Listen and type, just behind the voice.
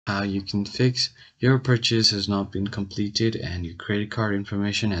how you can fix your purchase has not been completed and your credit card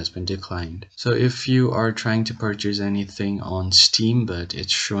information has been declined. So if you are trying to purchase anything on Steam but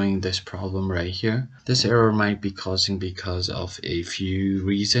it's showing this problem right here, this error might be causing because of a few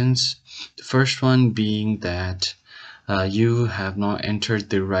reasons. The first one being that you have not entered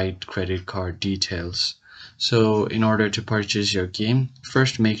the right credit card details. So in order to purchase your game,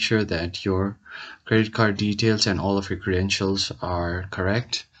 first make sure that your credit card details and all of your credentials are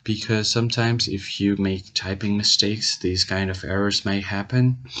correct, because sometimes if you make typing mistakes, these kind of errors may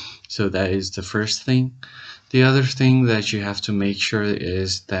happen. So that is the first thing. The other thing that you have to make sure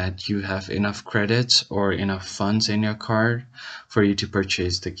is that you have enough credits or enough funds in your card for you to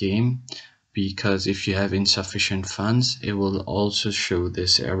purchase the game, because if you have insufficient funds, it will also show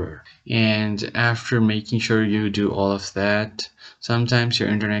this error. And after making sure you do all of that, sometimes your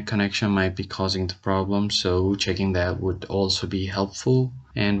internet connection might be causing the problem, so checking that would also be helpful.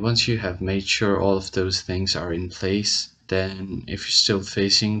 And once you have made sure all of those things are in place, then if you're still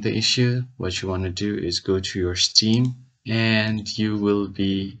facing the issue, what you want to do is go to your Steam, and you will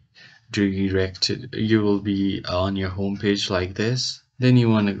be on your home page like this. Then you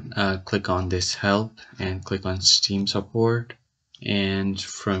want to click on this help and click on Steam support, and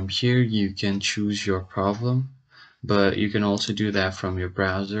from here you can choose your problem, but you can also do that from your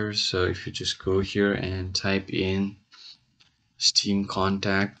browser. So if you just go here and type in Steam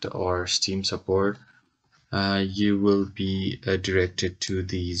contact or Steam support, you will be directed to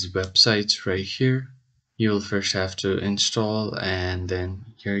these websites right here. You'll first have to install, and then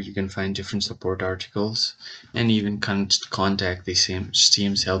here you can find different support articles and even contact the same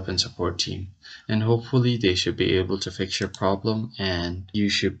Steam's help and support team. And hopefully they should be able to fix your problem and you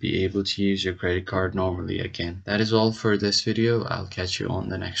should be able to use your credit card normally again. That is all for this video. I'll catch you on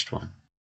the next one.